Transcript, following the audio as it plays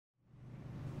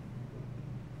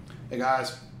Hey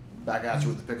guys, back at you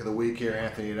with the pick of the week here,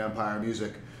 Anthony at Empire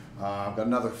Music. I've got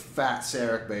another fat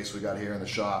Serek bass we got here in the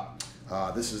shop.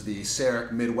 This is the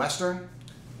Serek Midwestern,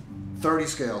 30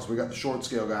 scales. We got the short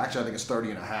scale guy. Actually, I think it's 30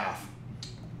 and a half.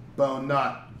 Bone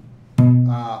nut.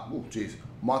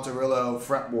 Monterillo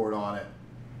fretboard on it.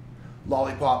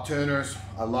 Lollipop tuners.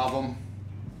 I love them.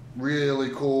 Really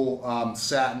cool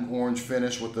satin orange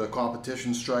finish with the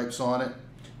competition stripes on it.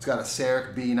 It's got a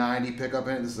Serek B90 pickup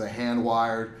in it. This is a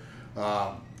hand-wired,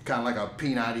 kind of like a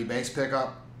P90 bass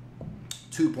pickup.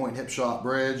 2-point hip shot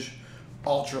bridge.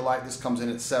 Ultra light. This comes in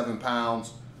at 7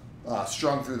 pounds.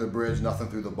 Strung through the bridge, nothing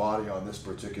through the body on this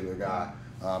particular guy.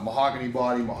 Mahogany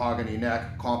body, mahogany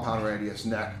neck, compound radius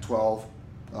neck, 12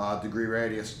 degree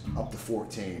radius up to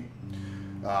 14.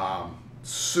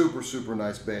 Super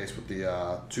nice bass with the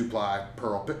 2-ply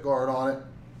pearl pick guard on it.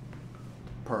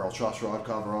 Pearl truss rod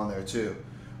cover on there too.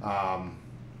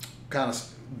 Kind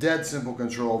of dead simple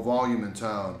control, volume and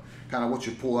tone. Kind of what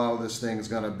you pull out of this thing is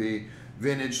going to be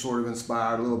vintage sort of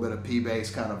inspired, a little bit of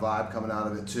P-bass kind of vibe coming out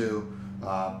of it too.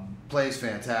 Plays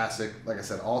fantastic. Like I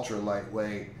said, ultra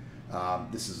lightweight.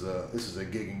 This is a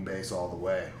gigging bass all the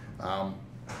way.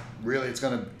 Really, it's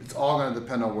all gonna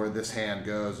depend on where this hand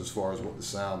goes as far as what the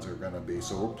sounds are gonna be.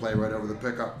 So we'll play right over the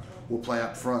pickup. We'll play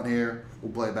up front here.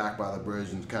 We'll play back by the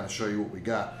bridge and kind of show you what we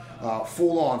got.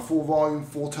 Full on, full volume,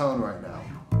 full tone right now.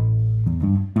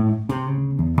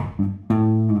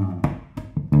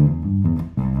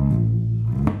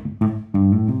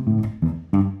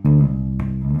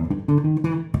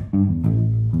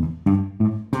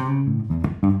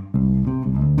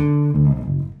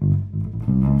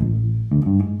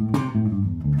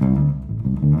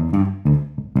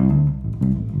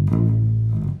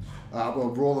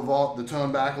 We'll roll the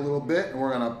tone back a little bit, and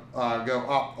we're gonna go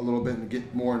up a little bit and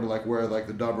get more into like where like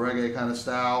the dub reggae kind of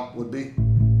style would be.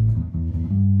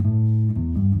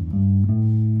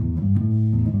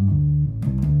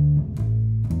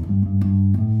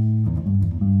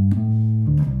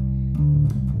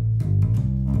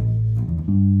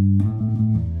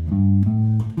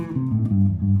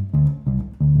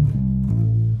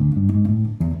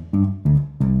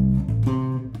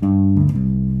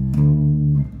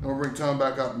 Tone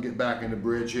back up and get back in the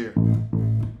bridge here.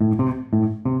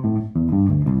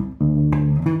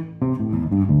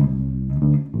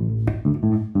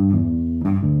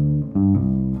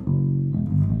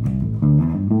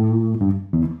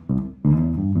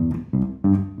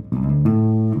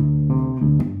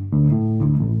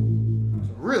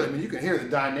 Really, I mean, you can hear the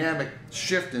dynamic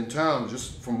shift in tone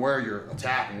just from where you're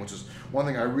attacking, which is one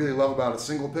thing I really love about a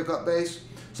single pickup bass.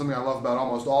 Something I love about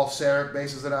almost all Serek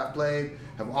basses that I've played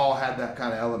have all had that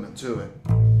kind of element to it.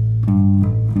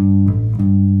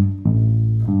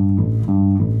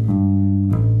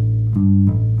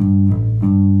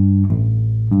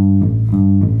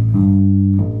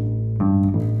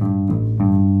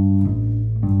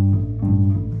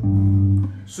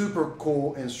 Super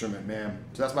cool instrument, man.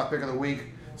 So that's my pick of the week.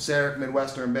 Serek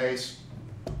Midwestern bass.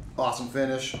 Awesome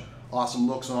finish, awesome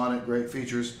looks on it, great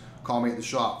features. Call me at the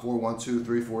shop,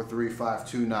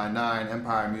 412-343-5299,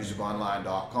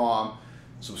 empiremusiconline.com.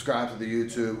 Subscribe to the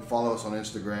YouTube, follow us on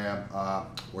Instagram.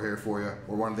 We're here for you.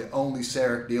 We're one of the only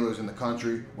Serek dealers in the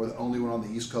country. We're the only one on the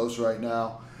East Coast right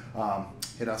now.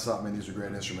 Hit us up, man. These are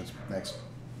great instruments. Thanks.